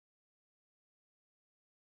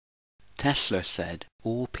Tesla said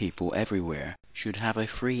all people everywhere should have a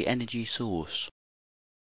free energy source.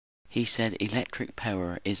 He said electric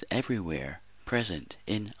power is everywhere present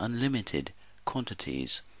in unlimited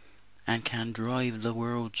quantities and can drive the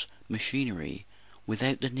world's machinery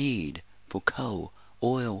without the need for coal,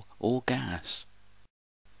 oil, or gas.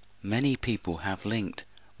 Many people have linked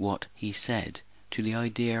what he said to the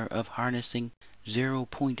idea of harnessing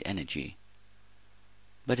zero-point energy.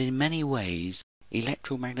 But in many ways,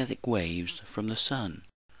 electromagnetic waves from the sun,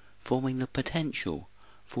 forming the potential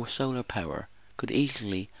for solar power, could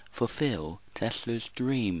easily fulfill Tesla's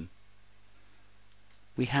dream.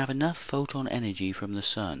 We have enough photon energy from the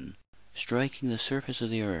sun striking the surface of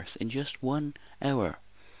the earth in just 1 hour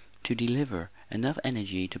to deliver enough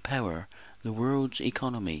energy to power the world's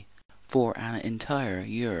economy for an entire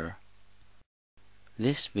year.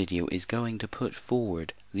 This video is going to put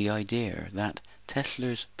forward the idea that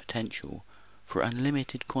Tesla's potential for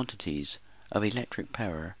unlimited quantities of electric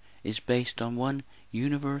power is based on one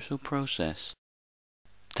universal process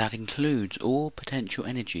that includes all potential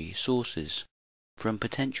energy sources, from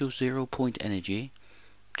potential zero-point energy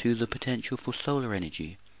to the potential for solar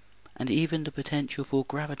energy, and even the potential for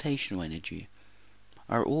gravitational energy,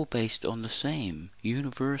 are all based on the same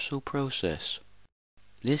universal process.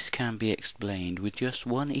 This can be explained with just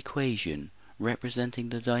one equation representing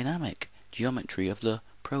the dynamic geometry of the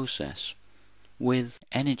process, with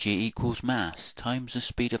energy equals mass times the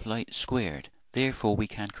speed of light squared. Therefore we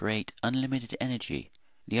can create unlimited energy.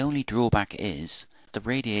 The only drawback is the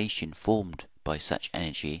radiation formed by such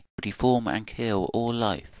energy will deform and kill all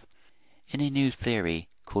life. In a new theory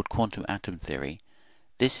called quantum atom theory,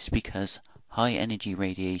 this is because high energy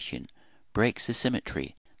radiation breaks the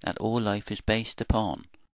symmetry that all life is based upon.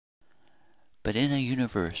 But in a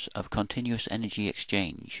universe of continuous energy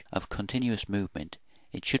exchange, of continuous movement,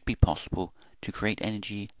 it should be possible to create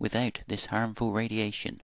energy without this harmful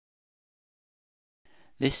radiation.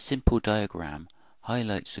 This simple diagram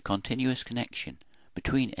highlights the continuous connection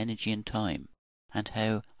between energy and time, and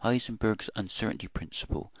how Heisenberg's uncertainty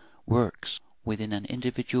principle works within an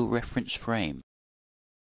individual reference frame.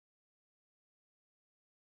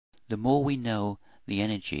 The more we know the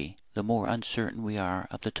energy, the more uncertain we are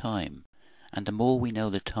of the time, and the more we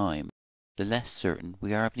know the time, the less certain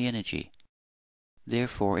we are of the energy.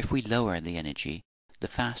 Therefore, if we lower the energy, the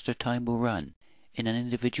faster time will run in an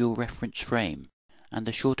individual reference frame, and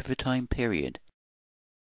the shorter the time period.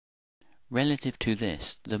 Relative to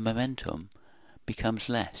this, the momentum becomes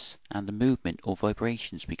less, and the movement or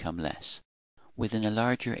vibrations become less, within a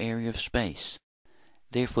larger area of space.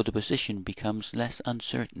 Therefore the position becomes less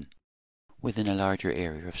uncertain, within a larger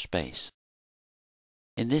area of space.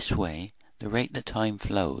 In this way, the rate that time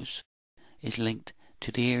flows is linked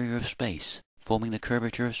to the area of space, forming the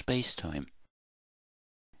curvature of space-time.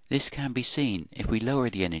 This can be seen if we lower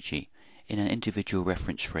the energy in an individual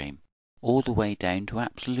reference frame all the way down to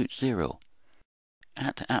absolute zero.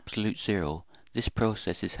 At absolute zero, this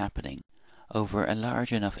process is happening over a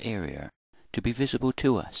large enough area to be visible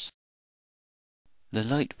to us. The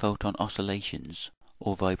light photon oscillations,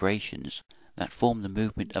 or vibrations, that form the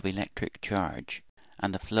movement of electric charge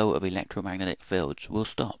and the flow of electromagnetic fields will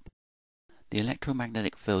stop. The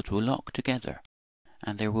electromagnetic fields will lock together,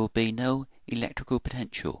 and there will be no electrical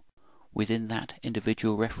potential within that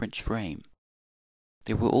individual reference frame.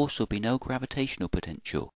 There will also be no gravitational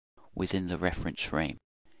potential within the reference frame.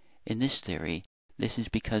 In this theory, this is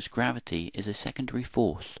because gravity is a secondary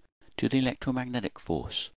force to the electromagnetic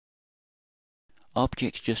force.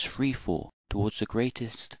 Objects just free fall towards the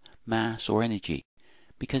greatest mass or energy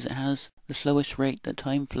because it has the slowest rate that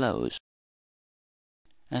time flows.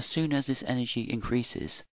 As soon as this energy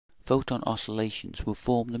increases, photon oscillations will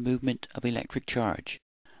form the movement of electric charge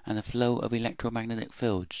and the flow of electromagnetic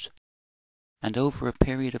fields, and over a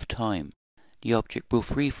period of time the object will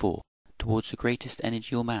free fall towards the greatest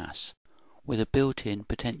energy or mass, with a built-in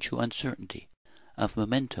potential uncertainty of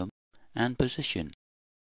momentum and position.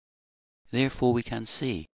 Therefore we can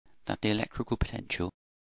see that the electrical potential,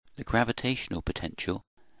 the gravitational potential,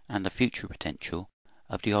 and the future potential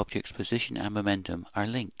of the object's position and momentum are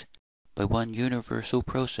linked by one universal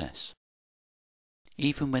process.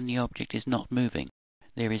 Even when the object is not moving,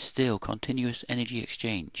 there is still continuous energy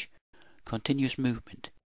exchange, continuous movement,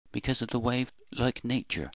 because of the wave-like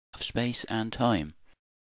nature of space and time.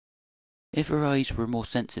 If our eyes were more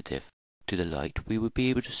sensitive to the light, we would be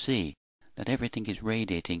able to see that everything is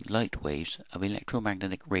radiating light waves of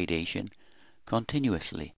electromagnetic radiation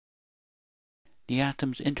continuously. The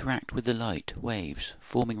atoms interact with the light waves,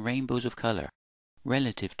 forming rainbows of color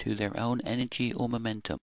relative to their own energy or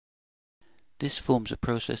momentum. This forms a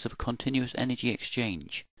process of continuous energy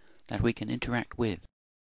exchange that we can interact with,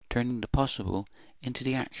 turning the possible into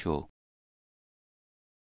the actual.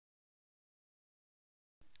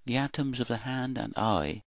 The atoms of the hand and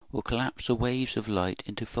eye will collapse the waves of light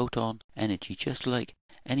into photon energy just like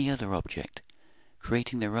any other object,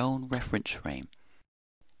 creating their own reference frame.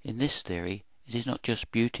 In this theory, it is not just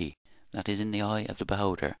beauty that is in the eye of the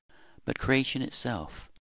beholder, but creation itself.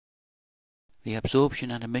 The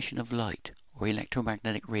absorption and emission of light, or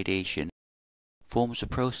electromagnetic radiation, forms a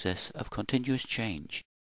process of continuous change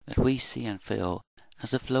that we see and feel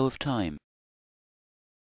as the flow of time.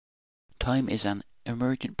 Time is an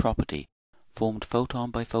emergent property formed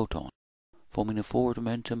photon by photon, forming the forward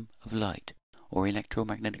momentum of light, or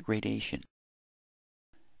electromagnetic radiation.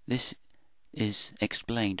 This is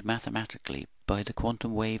explained mathematically by the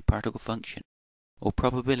quantum wave particle function, or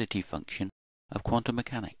probability function, of quantum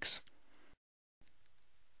mechanics.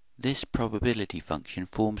 This probability function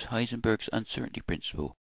forms Heisenberg's uncertainty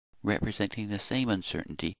principle, representing the same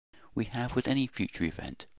uncertainty we have with any future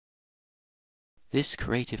event. This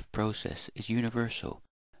creative process is universal,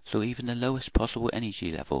 so even the lowest possible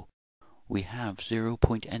energy level, we have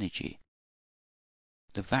zero-point energy.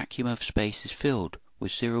 The vacuum of space is filled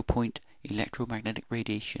with zero-point electromagnetic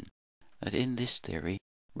radiation that in this theory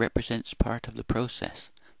represents part of the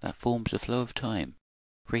process that forms the flow of time,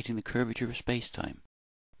 creating the curvature of space-time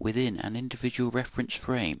within an individual reference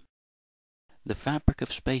frame. The fabric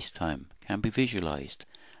of space-time can be visualized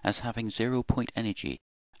as having zero-point energy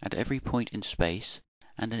at every point in space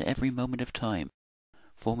and at every moment of time,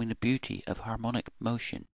 forming the beauty of harmonic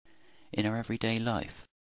motion in our everyday life.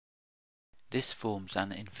 This forms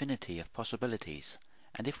an infinity of possibilities,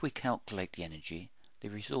 and if we calculate the energy, the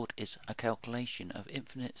result is a calculation of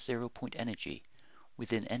infinite zero-point energy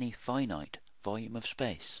within any finite volume of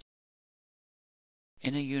space.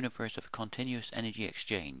 In a universe of continuous energy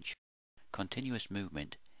exchange, continuous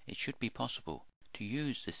movement, it should be possible to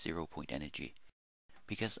use this zero-point energy,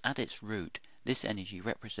 because at its root this energy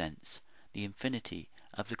represents the infinity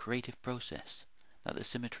of the creative process that the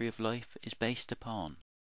symmetry of life is based upon.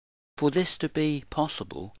 For this to be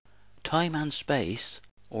possible, time and space,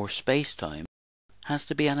 or space-time, has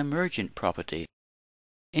to be an emergent property.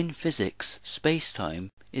 In physics, space-time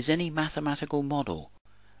is any mathematical model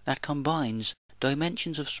that combines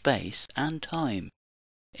dimensions of space and time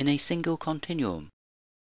in a single continuum.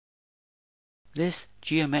 This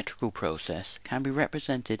geometrical process can be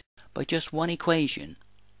represented by just one equation,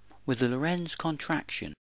 with the Lorentz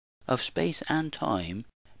contraction of space and time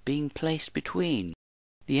being placed between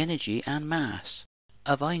the energy and mass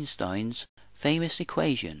of Einstein's famous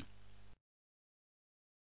equation.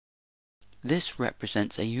 This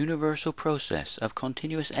represents a universal process of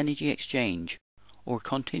continuous energy exchange, or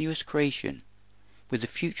continuous creation, with the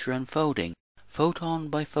future unfolding photon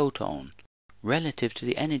by photon, relative to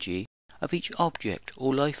the energy of each object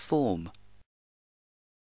or life form.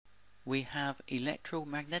 We have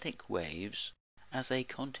electromagnetic waves as a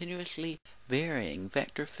continuously varying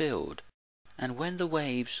vector field, and when the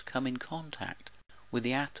waves come in contact with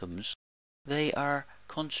the atoms, they are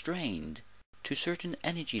constrained to certain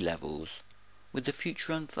energy levels, with the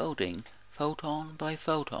future unfolding photon by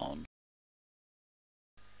photon.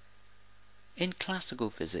 In classical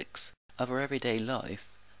physics of our everyday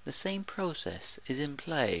life, the same process is in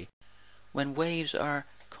play when waves are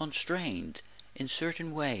constrained in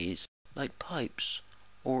certain ways, like pipes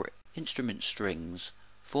or instrument strings,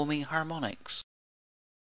 forming harmonics.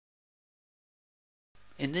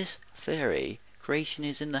 In this theory, creation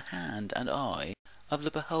is in the hand and eye of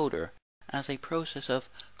the beholder as a process of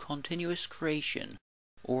continuous creation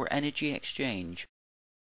or energy exchange.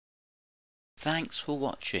 Thanks for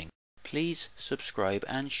watching. Please subscribe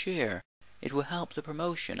and share. It will help the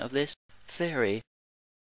promotion of this theory